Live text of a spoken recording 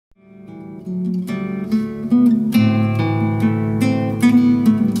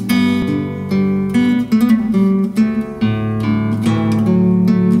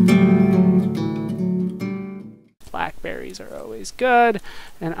Blackberries are always good,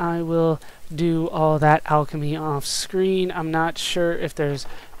 and I will do all that alchemy off screen. I'm not sure if there's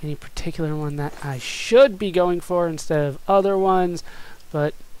any particular one that I should be going for instead of other ones,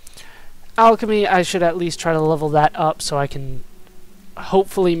 but alchemy, I should at least try to level that up so I can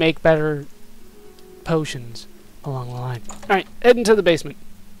hopefully make better potions along the line. Alright, head into the basement.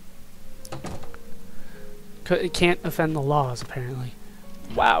 It can't offend the laws, apparently.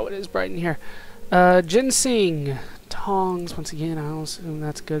 Wow, it is bright in here. Ginseng. Tongs, once again, I don't assume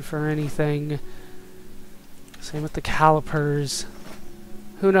that's good for anything. Same with the calipers.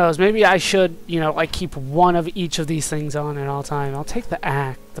 Who knows? Maybe I should, you know, like keep one of each of these things on at all time. I'll take the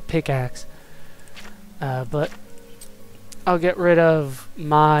pickaxe. But I'll get rid of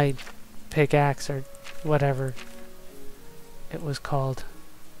my pickaxe or whatever it was called.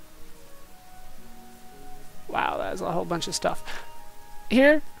 Wow, that's a whole bunch of stuff.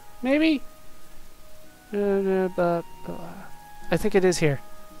 Here, maybe? I think it is here.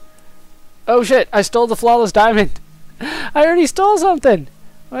 Oh shit, I stole the flawless diamond. I already stole something.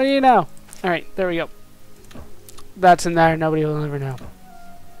 What do you know? Alright, there we go. That's in there, nobody will ever know.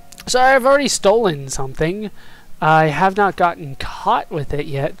 So I've already stolen something. I have not gotten caught with it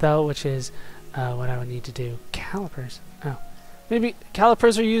yet, though, which is what I would need to do. Calipers. Oh. Maybe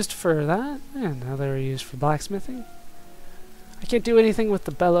calipers are used for that? Yeah, now they were used for blacksmithing. I can't do anything with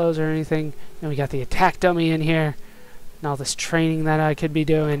the bellows or anything. And we got the attack dummy in here. And all this training that I could be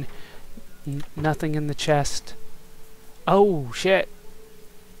doing. Nothing in the chest. Oh, shit.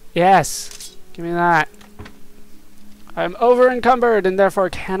 Yes. Give me that. I'm over encumbered and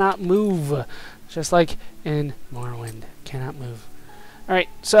therefore cannot move. Just like in Morrowind. Cannot move. Alright,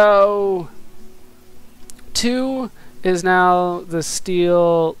 so 2 is now the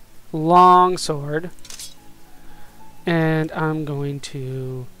steel longsword. And I'm going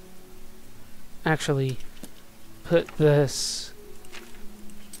to actually put this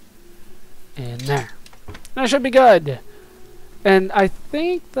in there. That should be good. And I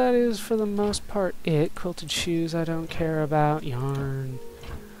think that is, for the most part, it. Quilted shoes I don't care about. Yarn.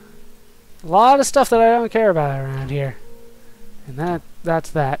 A lot of stuff that I don't care about around here. And that's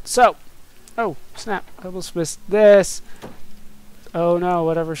that. So, oh, snap. I almost missed this. Oh no,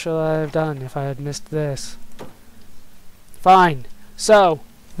 whatever should I have done if I had missed this? Fine. So,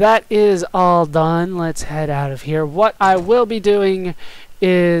 that is all done. Let's head out of here. What I will be doing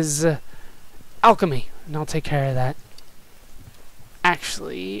is alchemy, and I'll take care of that.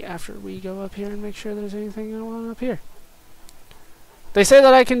 Actually, after we go up here and make sure there's anything I want up here. They say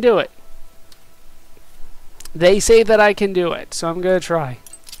that I can do it. They say that I can do it, so I'm going to try.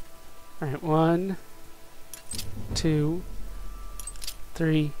 Alright, 1, 2,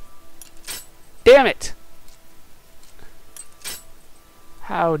 3. Damn it!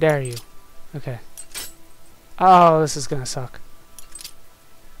 How dare you? Okay. Oh, this is gonna suck.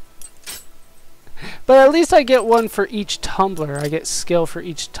 But at least I get one for each tumbler. I get skill for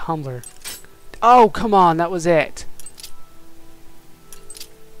each tumbler. Oh, come on, that was it.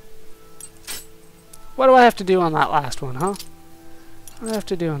 What do I have to do on that last one, huh? What do I have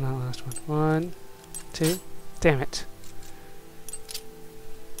to do on that last one? 1, 2. Damn it.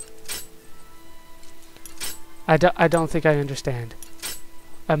 I don't think I understand.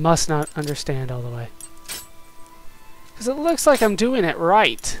 I must not understand all the way. Because it looks like I'm doing it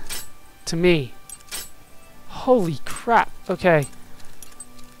right. To me. Holy crap. Okay.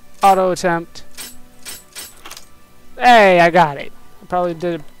 Auto attempt. Hey, I got it. I probably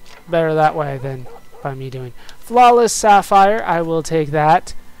did it better that way than by me doing. Flawless sapphire. I will take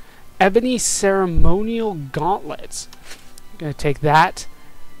that. Ebony ceremonial gauntlets. I'm going to take that.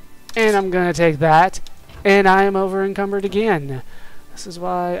 And I'm going to take that. And I am over encumbered again. This is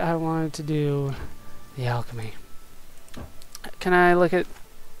why I wanted to do the alchemy. Can I look at...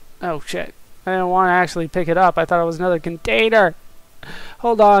 Oh, shit. I didn't want to actually pick it up. I thought it was another container.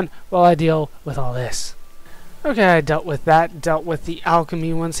 Hold on while I deal with all this. Okay, I dealt with that. Dealt with the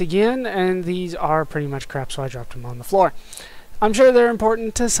alchemy once again. And these are pretty much crap, so I dropped them on the floor. I'm sure they're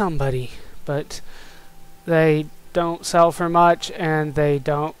important to somebody. But they don't sell for much. And they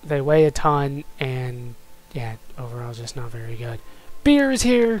weigh a ton. And yeah, overall just not very good. Beer is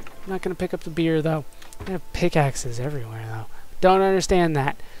here. I'm not going to pick up the beer, though. I have pickaxes everywhere, though. Don't understand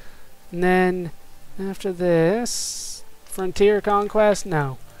that. And then, after this, Frontier Conquest?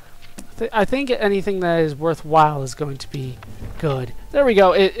 No. I think anything that is worthwhile is going to be good. There we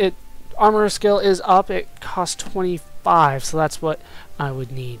go. Armor skill is up. It costs 25, so that's what I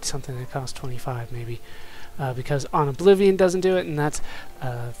would need something that costs 25 maybe. Because on Oblivion doesn't do it, and that's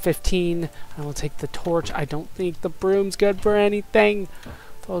 15. I will take the torch. I don't think the broom's good for anything.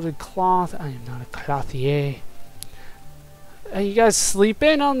 Folded cloth. I am not a clothier. You guys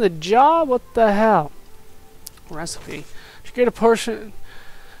sleeping on the job? What the hell? Recipe. To get a portion,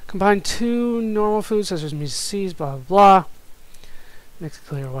 combine 2 normal foods such as meat, seeds, blah blah blah. Mix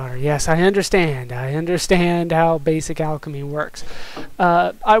clear water. Yes, I understand. I understand how basic alchemy works.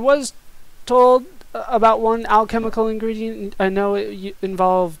 I was told about one alchemical ingredient. I know it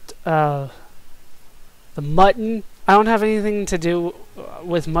involved the mutton. I don't have anything to do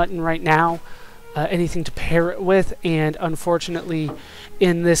with mutton right now. Anything to pair it with, and unfortunately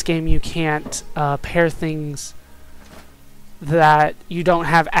in this game you can't pair things that you don't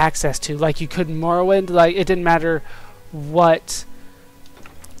have access to, like you could in Morrowind. Like, it didn't matter what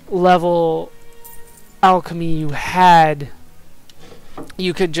level alchemy you had,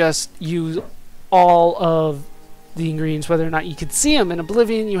 you could just use all of the ingredients, whether or not you could see them. In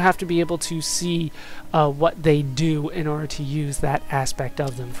Oblivion, you have to be able to see what they do in order to use that aspect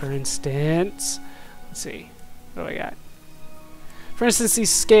of them. For instance, let's see, what do I got? For instance,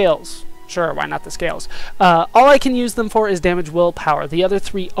 these scales. Sure, why not the scales? All I can use them for is damage willpower. The other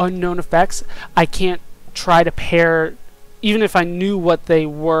 3 unknown effects, I can't try to pair. Even if I knew what they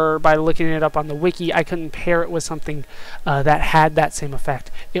were by looking it up on the wiki, I couldn't pair it with something that had that same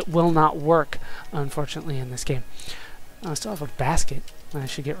effect. It will not work, unfortunately, in this game. I still have a basket I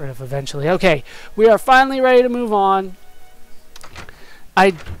should get rid of eventually. Okay, we are finally ready to move on.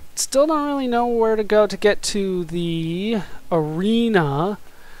 I still don't really know where to go to get to the arena.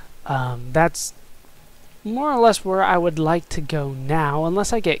 That's more or less where I would like to go now,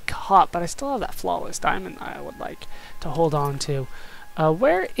 unless I get caught, but I still have that flawless diamond I would like to hold on to.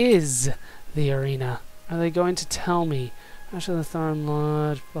 Where is the arena? Are they going to tell me? Actually, the Thorn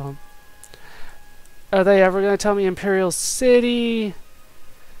Lodge. Well, are they ever going to tell me Imperial City?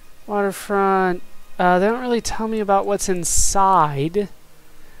 Waterfront. They don't really tell me about what's inside.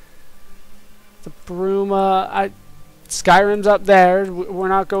 The Bruma. Skyrim's up there. We're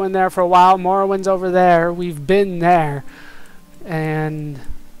not going there for a while. Morrowind's over there. We've been there. And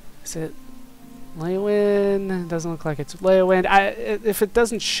is it Leyawind? Doesn't look like it's Leyawind. If it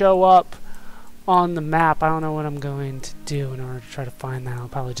doesn't show up on the map, I don't know what I'm going to do in order to try to find that. I'll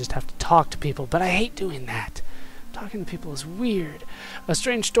probably just have to talk to people, but I hate doing that. Talking to people is weird. A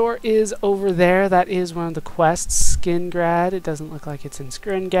strange door is over there. That is one of the quests. Skingrad. It doesn't look like it's in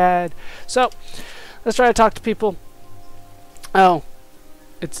Skringad. So let's try to talk to people. Oh,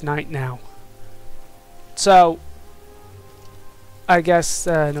 it's night now. So I guess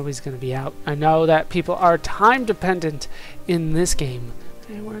nobody's going to be out. I know that people are time dependent in this game.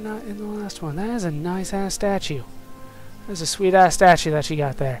 And we're not in the last one. That is a nice ass statue. That's a sweet ass statue that she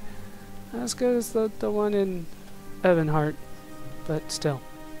got there. Not as good as the one in Evanhart, but still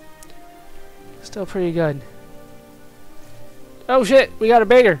pretty good. Oh shit, we got a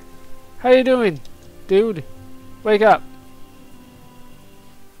beggar. How you doing, dude? Wake up.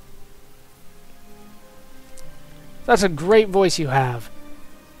 That's a great voice you have.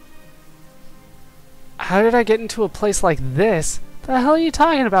 How did I get into a place like this? The hell are you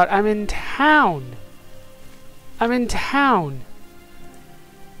talking about? I'm in town. I'm in town.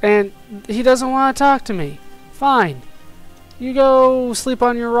 And he doesn't want to talk to me. Fine. You go sleep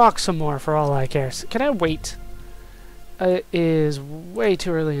on your rock some more for all I care. Can I wait? It is way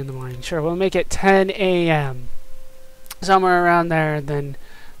too early in the morning. Sure, we'll make it 10 a.m. Somewhere around there, then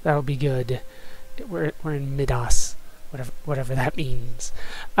that'll be good. We're in Midas. Whatever that means.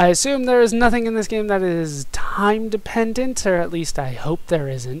 I assume there is nothing in this game that is time dependent, or at least I hope there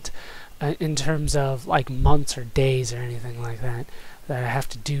isn't, in terms of like months or days or anything like that. That I have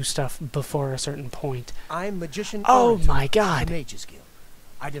to do stuff before a certain point. I'm Magician. Oh my God! The Mages Guild.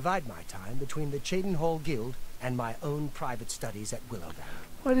 I divide my time between the Cheydinhal Guild and my own private studies at Willowvale.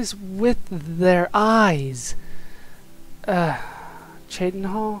 What is with their eyes?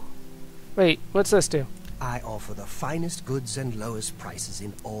 Cheydinhal? Wait, what's this do? I offer the finest goods and lowest prices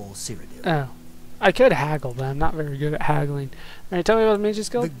in all Cyrodiil. Oh. I could haggle, but I'm not very good at haggling. Alright, tell me about the Mages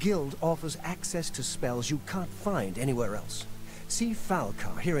Guild. The guild offers access to spells you can't find anywhere else. See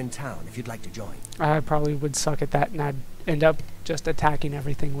Falcar here in town if you'd like to join. I probably would suck at that, and I'd end up just attacking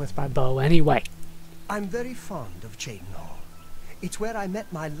everything with my bow anyway. I'm very fond of Cheydinhal. It's where I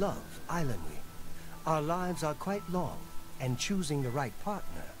met my love, Islandry. Our lives are quite long, and choosing the right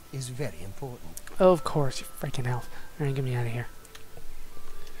partner is very important. Oh, of course, you freaking elf. Alright, get me out of here.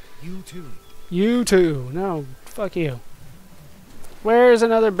 You too. You too. No, fuck you. Where's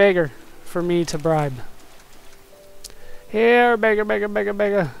another beggar for me to bribe? Here, beggar, beggar, beggar,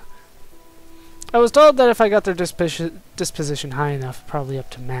 beggar. I was told that if I got their disposition high enough, probably up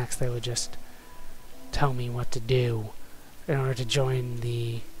to max, they would just tell me what to do in order to join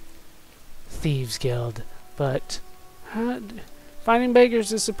the Thieves Guild. But finding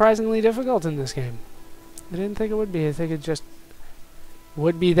beggars is surprisingly difficult in this game. I didn't think it would be. I think it just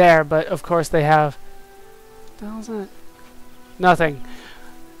would be there, but of course they have... What the hell is that? Nothing.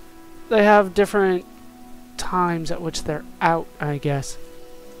 They have different times at which they're out, I guess.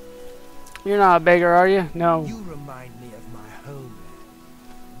 You're not a beggar, are you? No. You remind me of my homeland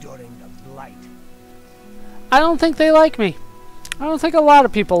during the Blight. I don't think they like me. I don't think a lot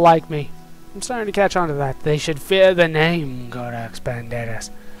of people like me. I'm starting to catch on to that. They should fear the name, Corax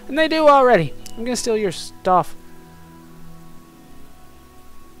Banderas. And they do already. I'm gonna steal your stuff.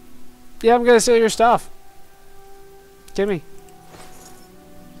 Yeah, I'm gonna steal your stuff. Gimme.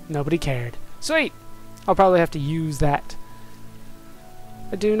 Nobody cared. Sweet! I'll probably have to use that.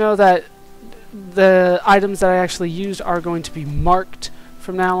 I do know that the items that I actually used are going to be marked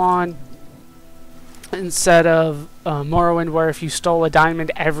from now on, instead of Morrowind, where if you stole a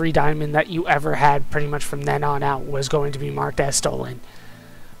diamond, every diamond that you ever had pretty much from then on out was going to be marked as stolen.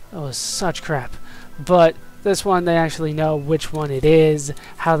 That was such crap. But this one, they actually know which one it is.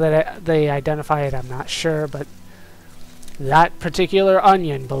 How they identify it, I'm not sure, but that particular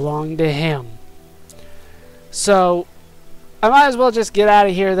onion belonged to him. So I might as well just get out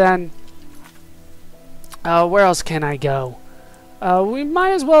of here then. Where else can I go? We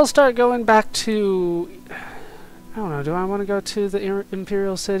might as well start going back to... I don't know, do I want to go to the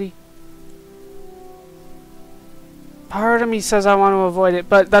Imperial City? Part of me says I want to avoid it,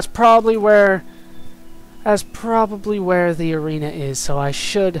 but that's probably where... That's probably where the arena is, so I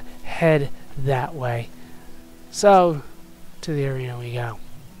should head that way. So, to the arena we go.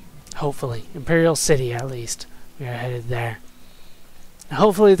 Hopefully. Imperial City, at least. We are headed there.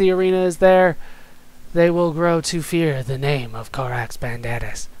 Hopefully the arena is there. They will grow to fear the name of Corax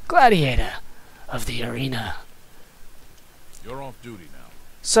Banderas, gladiator of the arena. You're off duty now.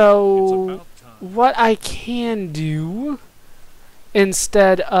 So, what I can do,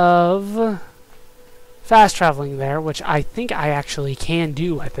 instead of fast traveling there, which I think I actually can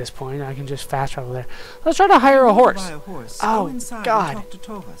do at this point, I can just fast travel there. Let's try to hire a horse. Oh, God. Talk to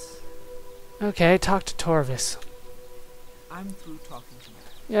Torvus. Okay, talk to Torvus. I'm through talking to him.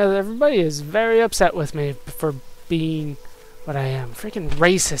 Yeah, everybody is very upset with me for being what I am. Freaking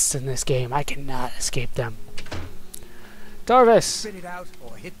racists in this game. I cannot escape them. Torvus! Spit it out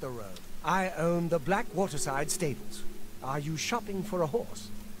or hit the road. I own the Black Waterside Stables. Are you shopping for a horse?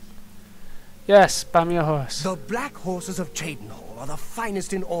 Yes, buy me a horse. The black horses of Cheydinhal are the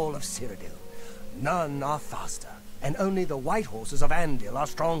finest in all of Cyrodiil. None are faster, and only the white horses of Andil are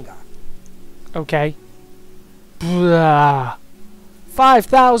stronger. Okay. Blah.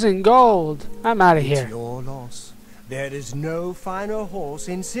 5,000 gold. I'm out of here. It's your loss. There is no finer horse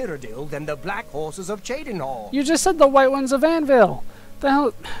in Cyrodiil than the black horses of Cheydinhal. You just said the white ones of Anvil. The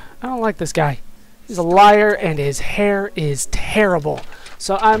hell? I don't like this guy. He's a liar and his hair is terrible.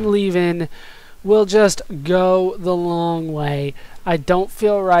 So I'm leaving. We'll just go the long way. I don't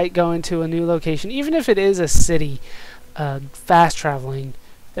feel right going to a new location. Even if it is a city, fast traveling,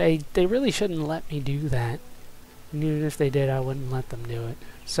 they really shouldn't let me do that. And even if they did, I wouldn't let them do it.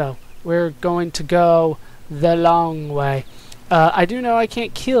 So we're going to go the long way. I do know I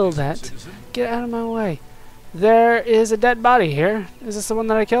can't kill that. Get out of my way. There is a dead body here. Is this the one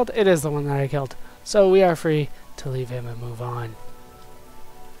that I killed? It is the one that I killed. So we are free to leave him and move on.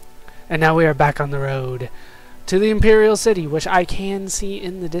 And now we are back on the road to the Imperial City, which I can see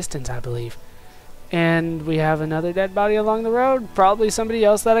in the distance, I believe. And we have another dead body along the road. Probably somebody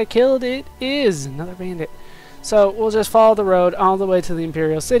else that I killed. It is another bandit. So we'll just follow the road all the way to the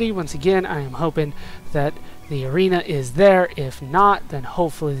Imperial City. Once again, I am hoping that the arena is there. If not, then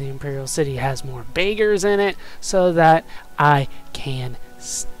hopefully the Imperial City has more beggars in it so that I can,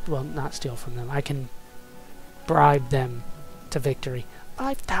 well, not steal from them. I can bribe them to victory.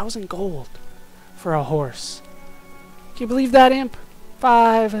 5,000 gold for a horse. Can you believe that, imp?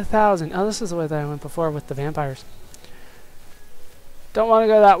 5,000. Oh, this is the way that I went before with the vampires. Don't want to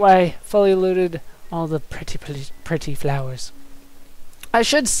go that way. Fully looted all the pretty flowers. I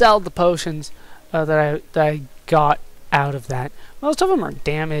should sell the potions that I got out of that. Most of them are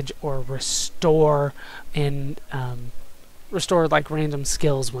damage or restore, and restore like random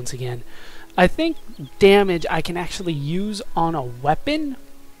skills once again. I think damage I can actually use on a weapon,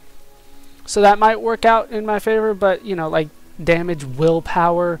 so that might work out in my favor, but you know, like damage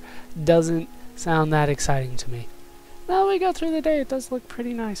willpower doesn't sound that exciting to me. Now we go through the day. It does look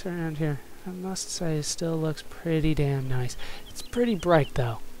pretty nice around here. I must say, it still looks pretty damn nice. It's pretty bright,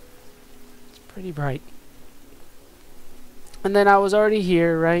 though. It's pretty bright. And then I was already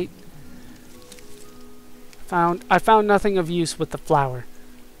here, right? I found nothing of use with the flower.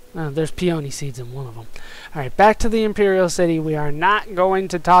 There's peony seeds in one of them. Alright, back to the Imperial City. We are not going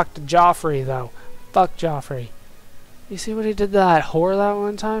to talk to Joffrey, though. Fuck Joffrey. You see what he did to that whore that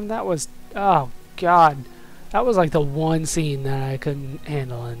one time? That was... Oh, God. That was like the one scene that I couldn't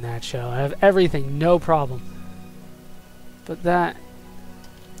handle in that show. I have everything, no problem. But that...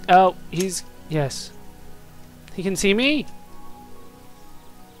 Oh, he's... Yes. He can see me?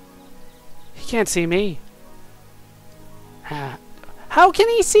 He can't see me. How can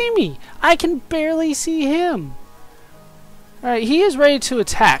he see me? I can barely see him. Alright, he is ready to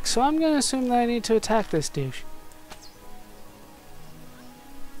attack, so I'm going to assume that I need to attack this douche.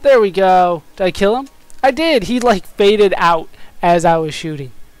 There we go. Did I kill him? I did. He like faded out as I was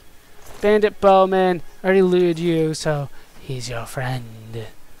shooting. Bandit Bowman already looted you, so he's your friend.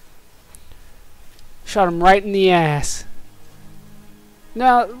 Shot him right in the ass.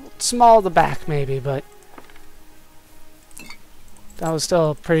 No, small the back maybe, but that was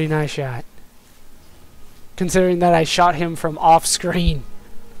still a pretty nice shot. Considering that I shot him from off screen.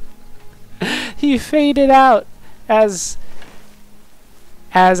 He faded out as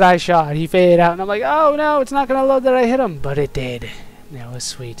I shot. He faded out and I'm like, oh no, it's not going to load that I hit him. But it did. That was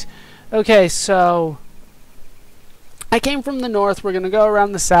sweet. Okay, so I came from the north. We're going to go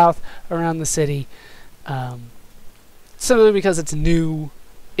around the south, around the city. Simply because it's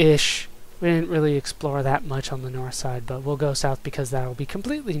new-ish. We didn't really explore that much on the north side, but we'll go south because that will be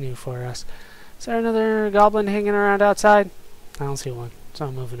completely new for us. Is there another goblin hanging around outside? I don't see one, so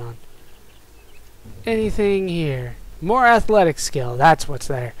I'm moving on. Anything here? More athletic skill, that's what's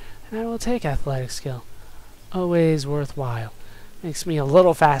there. And I will take athletic skill. Always worthwhile. Makes me a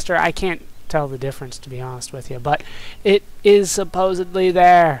little faster. I can't tell the difference, to be honest with you, but it is supposedly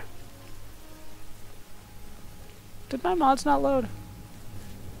there. Did my mods not load?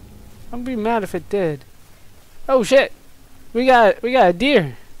 I'm gonna be mad if it did. Oh shit! We got a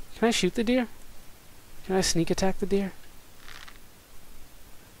deer. Can I shoot the deer? Can I sneak attack the deer?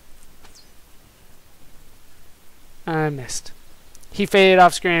 I missed. He faded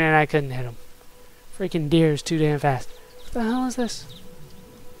off screen and I couldn't hit him. Freaking deer is too damn fast. What the hell is this?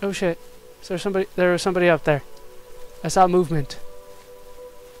 Oh shit. Is there somebody? There was somebody up there. I saw movement.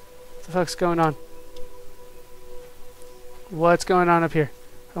 What the fuck's going on? What's going on up here?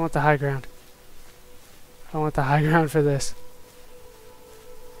 I want the high ground. I want the high ground for this.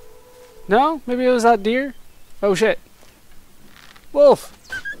 No? Maybe it was that deer? Oh shit. Wolf!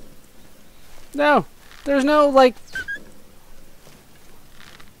 No! There's no like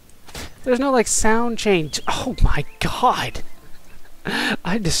sound change. Oh my god!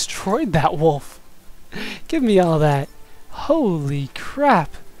 I destroyed that wolf. Give me all that. Holy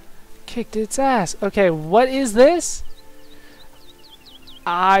crap. Kicked its ass. Okay, what is this?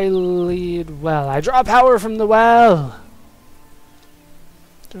 I lead well. I draw power from the well.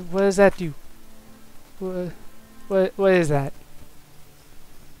 What does that do? What is that?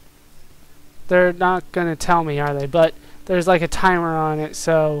 They're not gonna tell me, are they? But there's like a timer on it,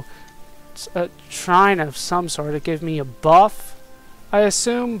 so it's a shrine of some sort. It gives me a buff, I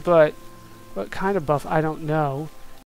assume, but what kind of buff? I don't know.